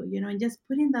it too, and just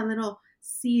putting that little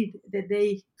seed that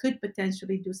they could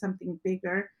potentially do something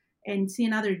bigger, and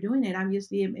seeing others doing it.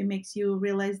 Obviously, it makes you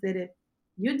realize that if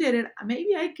you did it,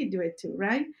 maybe I could do it too,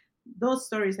 right? Those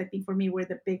stories, I think, for me, were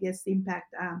the biggest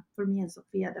impact for me and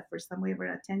Sophia the first time we ever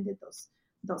attended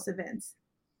those events.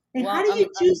 And how Well, do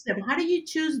you choose them? How do you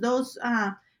choose those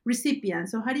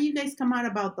recipients? So how do you guys come out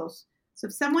about those? So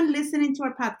if someone listening to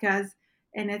our podcast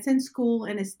and it's in school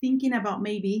and is thinking about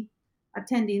maybe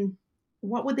attending,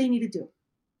 what would they need to do?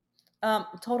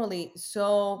 totally.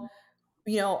 So,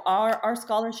 our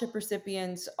scholarship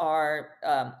recipients are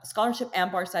scholarship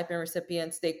and bar stipend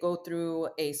recipients. They go through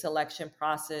a selection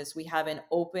process. We have an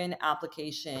open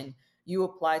application. You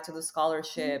apply to the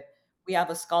scholarship. We have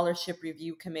a scholarship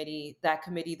review committee. That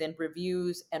committee then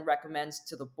reviews and recommends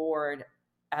to the board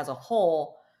as a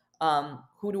whole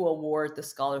who to award the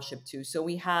scholarship to. So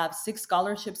we have 6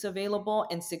 scholarships available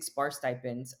and 6 bar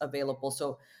stipends available.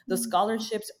 So the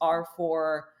scholarships are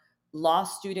for law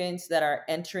students that are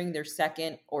entering their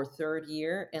second or third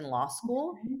year in law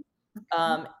school. Okay.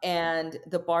 Okay. And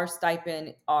the bar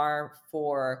stipend are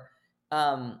for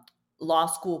law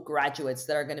school graduates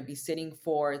that are going to be sitting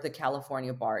for the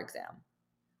California bar exam.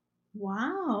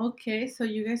 Wow. Okay. So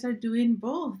you guys are doing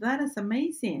both. That is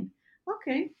amazing.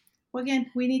 Okay. Well,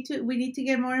 again, we need to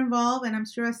get more involved, and I'm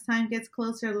sure as time gets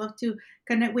closer, I'd love to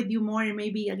connect with you more and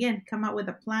maybe again come up with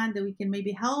a plan that we can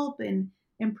maybe help and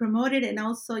promote it, and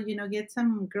also get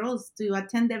some girls to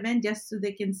attend the event just so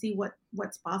they can see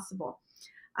what's possible.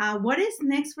 What is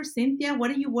next for Cynthia?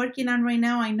 What are you working on right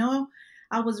now? I know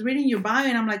I was reading your bio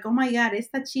and I'm like, oh my God,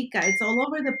 esta chica. It's all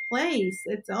over the place.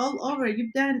 It's all over.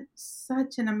 You've done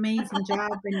such an amazing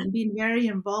job and being very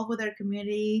involved with our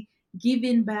community,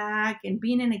 giving back and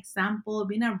being an example,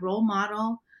 being a role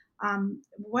model.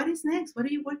 What is next? What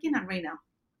are you working on right now?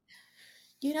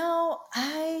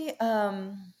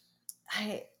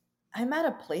 I I'm at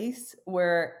a place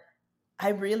where I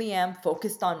really am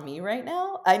focused on me right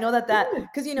now. I know that Good.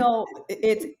 because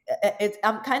it's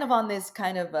I'm kind of on this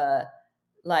kind of a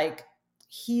like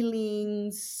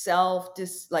healing self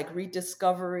like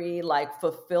rediscovery, like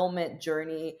fulfillment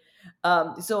journey.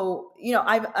 So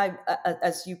I've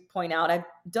as you point out, I've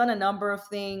done a number of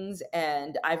things,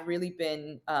 and I've really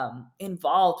been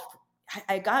involved.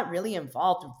 I got really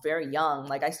involved very young.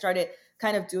 Like I started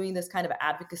kind of doing this kind of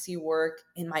advocacy work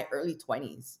in my early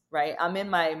 20s, right? I'm in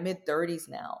my mid 30s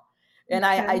now. And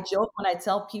I Okay. joke when I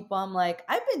tell people, I'm like,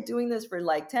 I've been doing this for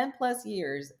like 10 plus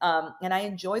years. And I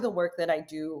enjoy the work that I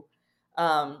do.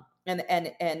 And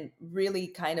really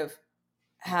kind of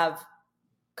have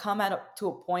come out to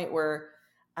a point where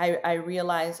I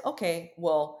realize, okay,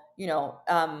 well,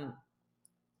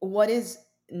 what is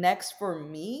next for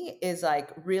me is like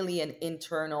really an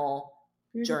internal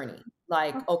Beautiful. journey.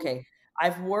 Like, Okay. okay,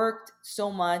 I've worked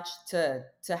so much to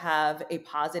have a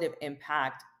positive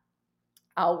impact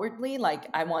outwardly. Like,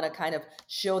 I want to kind of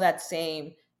show that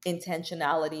same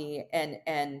intentionality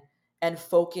and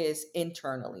focus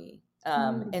internally.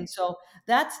 Beautiful. And so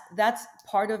that's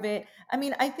part of it. I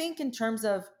mean, I think in terms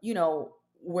of,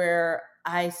 where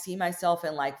I see myself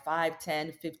in like 5,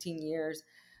 10, 15 years,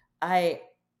 I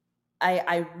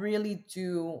I really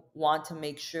do want to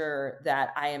make sure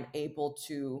that I am able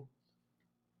to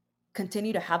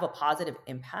continue to have a positive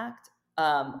impact,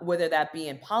 whether that be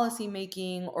in policy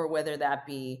making or whether that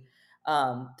be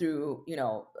through you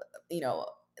know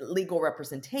legal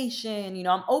representation.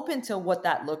 I'm open to what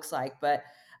that looks like, but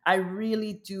I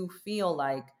really do feel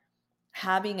like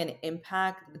having an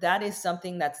impact, that is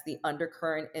something that's the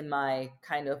undercurrent in my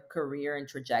kind of career and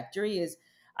trajectory. Is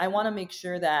I want to make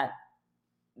sure that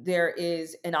there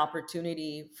is an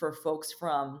opportunity for folks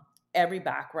from every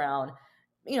background,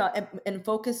 and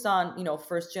focused on,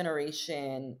 first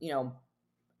generation,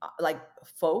 like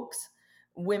folks,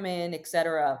 women,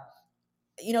 etc.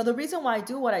 The reason why I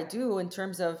do what I do in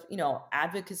terms of,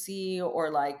 advocacy, or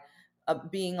like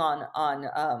being on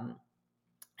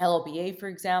LLBA, for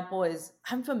example, is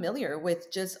I'm familiar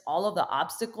with just all of the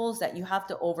obstacles that you have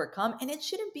to overcome, and it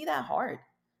shouldn't be that hard.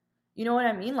 You know what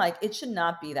I mean? Like, it should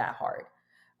not be that hard.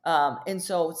 And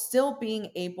so still being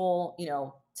able,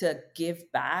 to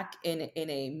give back in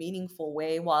a meaningful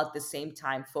way, while at the same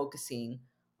time focusing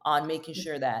on making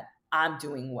sure that I'm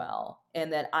doing well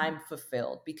and that I'm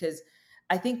fulfilled, because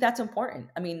I think that's important.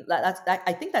 I mean,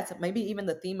 I think that's maybe even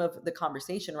the theme of the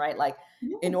conversation, right? Like,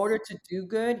 in Yes. order to do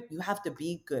good, you have to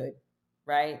be good,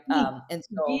 right? Be. And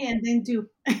Be so, and then do.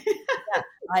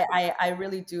 yeah, I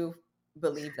really do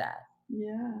believe that.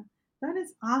 Yeah, that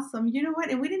is awesome. You know what?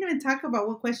 And we didn't even talk about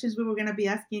what questions we were going to be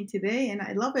asking today. And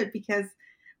I love it because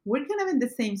we're kind of in the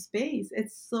same space.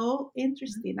 It's so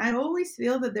interesting. I always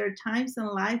feel that there are times in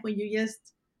life when you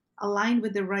just align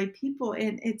with the right people.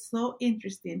 And it's so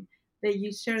interesting that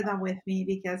you share that with me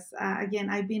because, again,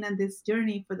 I've been on this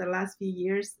journey for the last few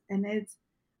years and it's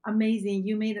amazing.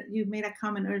 You made a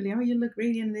comment earlier. Oh, you look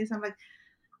radiant in this. I'm like,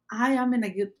 I am in a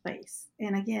good place.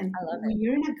 And again, I love when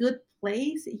you're in a good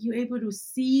place, you're able to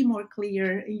see more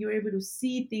clear and you're able to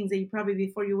see things that you probably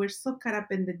before you were so caught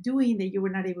up in the doing that you were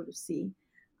not able to see.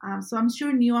 So I'm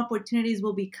sure new opportunities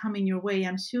will be coming your way.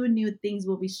 I'm sure new things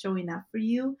will be showing up for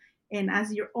you. And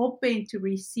as you're open to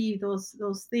receive those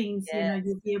things, it.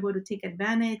 you'll be able to take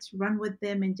advantage, run with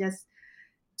them, and just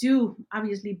do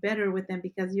obviously better with them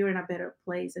because you're in a better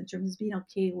place in terms of being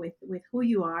okay with who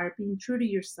you are, being true to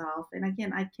yourself. And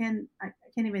again, I can't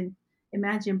even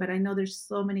imagine, but I know there's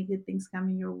so many good things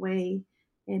coming your way.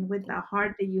 And with the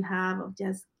heart that you have of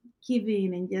just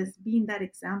giving and just being that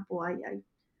example,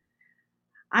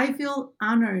 I feel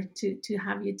honored to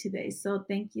have you today. So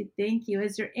thank you, thank you.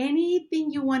 Is there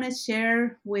anything you want to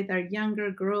share with our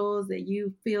younger girls that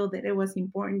you feel that it was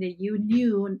important that you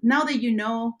knew now that you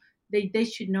know they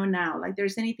should know now? Like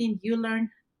there's anything you learned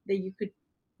that you could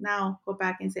now go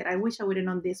back and say, I wish I would have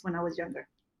known this when I was younger.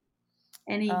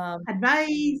 Any um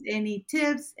advice, any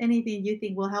tips, anything you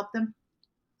think will help them?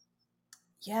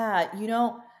 yeah,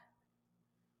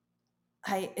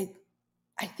 I it,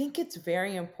 I think it's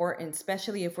very important,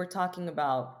 especially if we're talking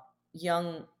about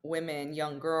young women,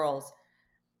 young girls.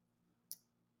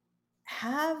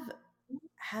 Have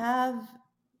have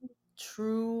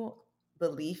true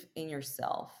belief in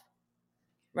yourself,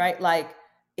 right? Like,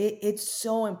 it's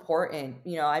so important.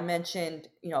 I mentioned,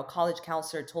 a college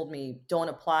counselor told me don't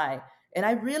apply, and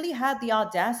I really had the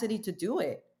audacity to do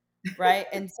it, right?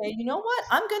 And say, you know what,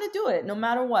 I'm gonna do it no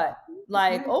matter what.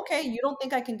 Like, Right. okay, you don't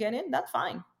think I can get in? That's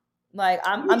fine. Like,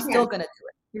 Let I'm me try. still gonna do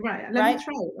it, You're right. Let me right?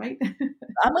 try, right?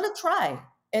 I'm gonna try.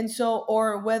 And so,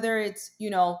 or whether it's,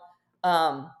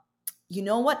 um, you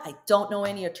know what, I don't know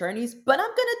any attorneys, but I'm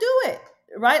gonna do it,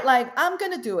 right? Like, I'm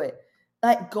gonna do it.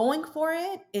 Like, going for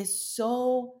it is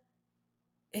so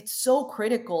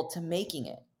critical to making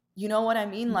it. You know what I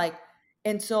mean? Like,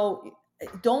 and so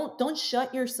don't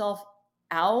shut yourself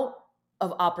out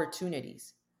of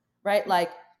opportunities, right?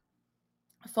 Like,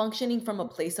 functioning from a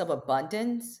place of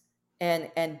abundance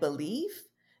and belief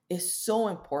is so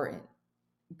important,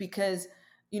 because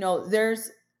there's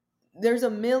a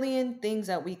million things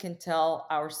that we can tell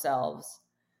ourselves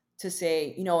to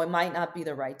say, it might not be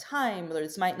the right time, or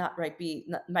this might be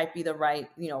the right,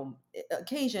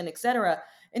 occasion, etc.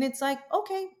 And it's like,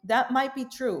 okay, that might be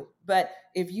true, but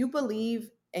if you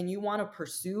believe and you want to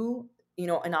pursue,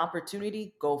 an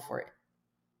opportunity, go for it.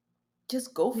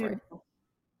 Just go for it. Beautiful.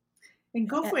 And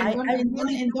go for it. I, I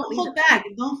really And do don't believe in hold that. back.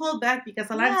 Don't hold back, because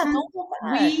a lot of Yeah, times don't go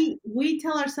back. we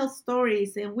tell ourselves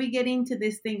stories and we get into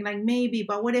this thing like maybe,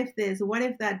 but what if this? What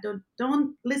if that?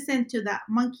 Don't listen to that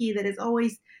monkey that is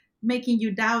always making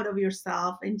you doubt of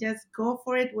yourself, and just go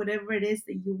for it, whatever it is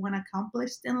that you want to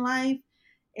accomplish in life.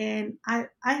 And I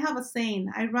have a saying.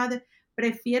 I rather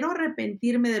prefiero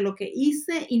arrepentirme de lo que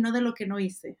hice y no de lo que no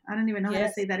hice. I don't even know how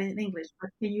to say Yes. that in English,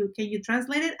 but can you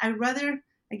translate it? I rather,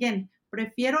 again,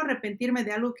 prefiero arrepentirme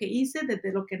de algo que hice de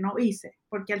lo que no hice,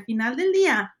 porque al final del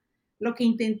día, lo que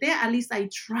intenté, at least I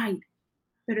tried.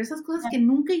 Pero esas cosas Yeah. que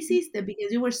nunca hiciste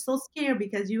because you were so scared,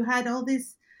 because you had all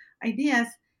these ideas,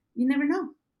 you never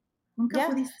know. Nunca Yeah.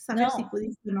 pudiste saber si No.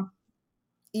 pudiste o no.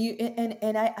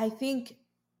 And I think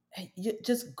you,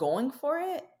 just going for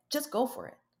it, just go for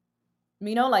it.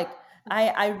 Like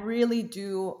I really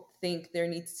do think there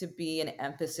needs to be an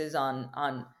emphasis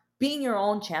on being your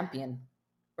own champion,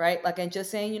 right? Like, and just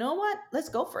saying, you know what, let's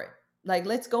go for it. Like,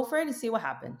 let's go for it and see what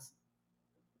happens.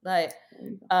 Like, There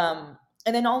you go.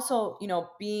 and then also,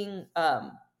 being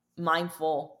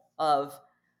mindful of,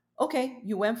 okay,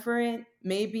 you went for it.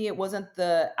 Maybe it wasn't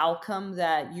the outcome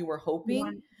that you were hoping,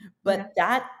 One, but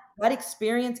yeah, that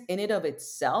experience in and of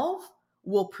itself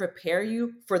will prepare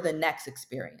you for the next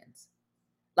experience.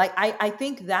 Like, I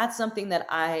think that's something that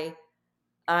I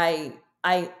I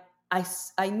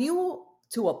I knew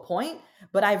to a point,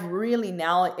 but I've really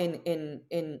now in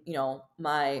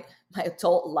my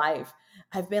adult life,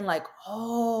 I've been like,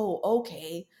 oh,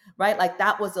 okay, right? Like,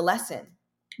 that was the lesson.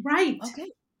 right,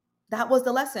 Okay, that was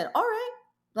the lesson. All right,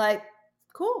 like,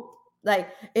 cool. Like,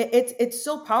 it's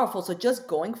so powerful. So just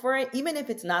going for it, even if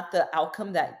it's not the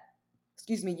outcome that,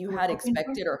 excuse me, you we're had hoping for.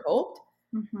 expected or hoped,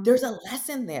 Hmm. there's a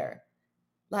lesson there.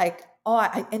 Like, oh,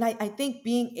 I think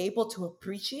being able to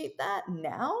appreciate that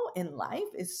now in life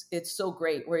is, it's so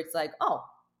great, where it's like, oh,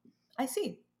 I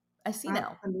see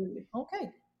now. Absolutely. Okay.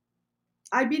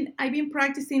 I've been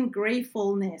practicing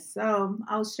gratefulness. So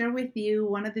I'll share with you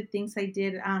one of the things I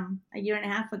did a year and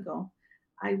a half ago.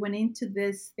 I went into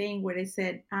this thing where I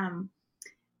said,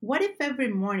 what if every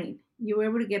morning you were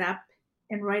able to get up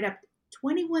and write up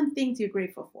 21 things you're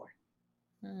grateful for?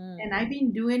 And Mm, I've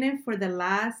been doing it for the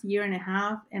last year and a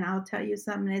half. And I'll tell you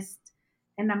something, it's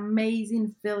an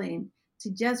amazing feeling to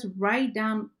just write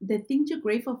down the things you're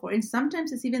grateful for. And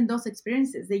sometimes it's even those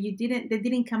experiences that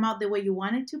didn't come out the way you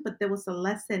wanted to, but there was a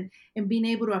lesson, and being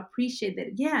able to appreciate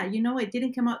that. Yeah, it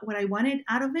didn't come out what I wanted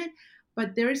out of it,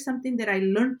 but there is something that I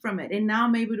learned from it. And now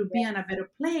I'm able to be on a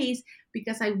better place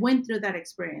because I went through that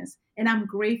experience, and I'm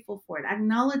grateful for it.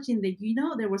 Acknowledging that,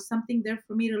 there was something there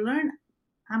for me to learn.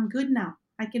 I'm good now.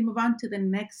 I can move on to the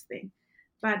next thing.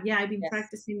 But yeah, I've been yes.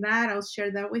 practicing that. I'll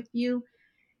share that with you.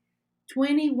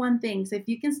 21 things. If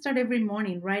you can start every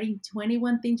morning writing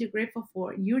 21 things you're grateful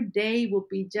for, your day will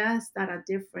be just at a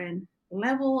different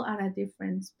level, at a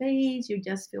different space. You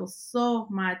just feel so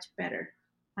much better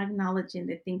acknowledging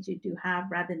the things you do have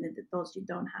rather than those you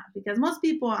don't have. Because most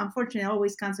people, unfortunately,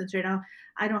 always concentrate on,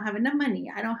 I don't have enough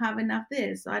money, I don't have enough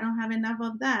this, I don't have enough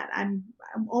of that. I'm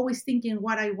always thinking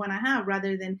what I want to have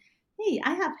rather than, hey,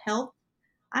 I have health,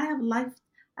 I have life,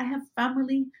 I have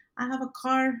family, I have a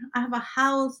car, I have a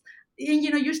house. And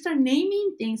you start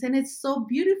naming things, and it's so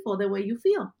beautiful the way you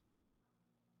feel.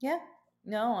 Yeah.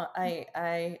 No,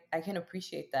 I can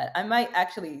appreciate that. I might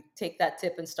actually take that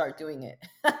tip and start doing it.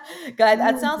 God,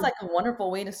 that sounds like a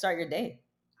wonderful way to start your day.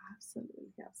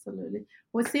 Absolutely, absolutely.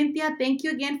 Well, Cynthia, thank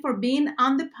you again for being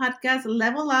on the podcast.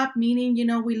 Level up, meaning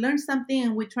we learn something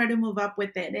and we try to move up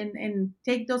with it, and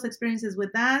take those experiences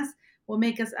with us. Will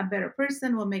make us a better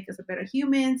person. Will make us a better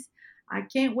humans. I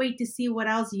can't wait to see what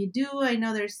else you do. I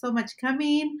know there's so much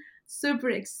coming. Super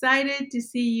excited to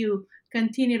see you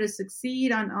continue to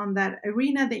succeed on that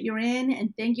arena that you're in.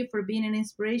 And thank you for being an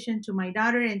inspiration to my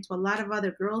daughter and to a lot of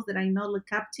other girls that I know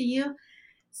look up to you.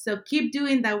 So keep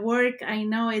doing that work. I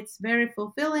know it's very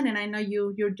fulfilling, and I know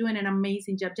you're doing an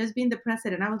amazing job. Just being the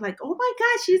president, I was like, oh my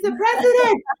gosh, she's the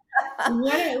president.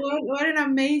 What an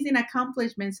amazing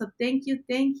accomplishment. So thank you.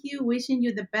 Wishing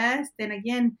you the best. And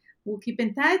again, we'll keep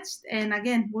in touch. And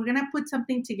again, we're gonna put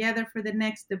something together for the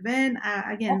next event.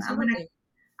 Again, Absolutely.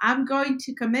 I'm going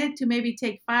to commit to maybe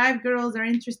take 5 girls that are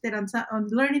interested on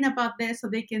learning about this, so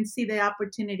they can see the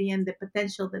opportunity and the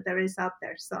potential that there is out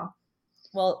there. So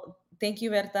Well, thank you,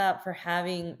 Berta, for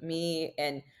having me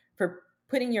and for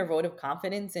putting your vote of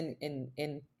confidence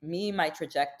in me, my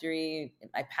trajectory,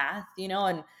 my path,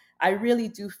 and I really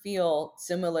do feel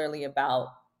similarly about,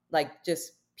 like,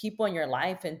 just people in your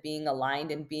life and being aligned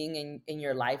and being in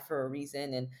your life for a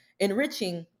reason and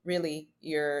enriching really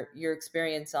your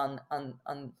experience on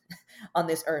on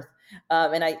this earth.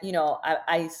 And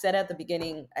I said at the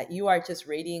beginning, you are just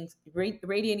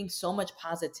radiating so much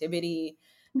positivity,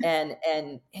 and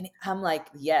I'm like,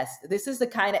 yes, this is the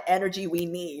kind of energy we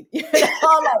need,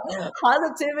 like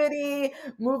positivity,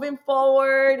 moving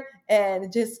forward,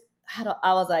 and just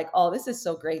I was like, oh, this is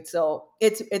so great. So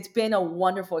it's been a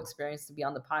wonderful experience to be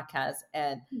on the podcast,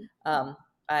 and um,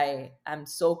 I'm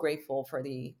so grateful for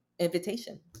the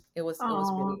invitation. It was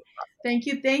Oh, really thank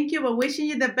you. Thank you. We're wishing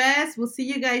you the best. We'll see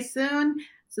you guys soon.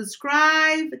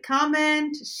 Subscribe,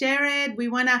 comment, share it. We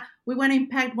wanna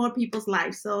impact more people's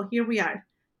lives. So here we are.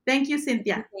 Thank you,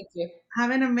 Cynthia. thank you.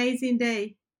 Have an amazing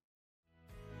day.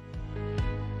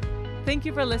 Thank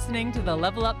you for listening to the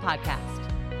Level Up Podcast.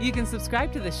 You can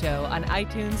subscribe to the show on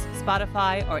iTunes,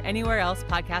 Spotify, or anywhere else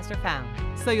podcasts are found,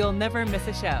 so you'll never miss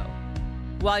a show.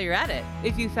 While you're at it,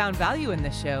 if you found value in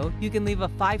this show, you can leave a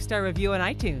 5-star review on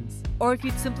iTunes. Or if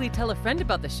you'd simply tell a friend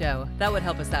about the show, that would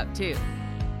help us out too.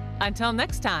 Until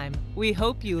next time, we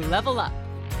hope you level up.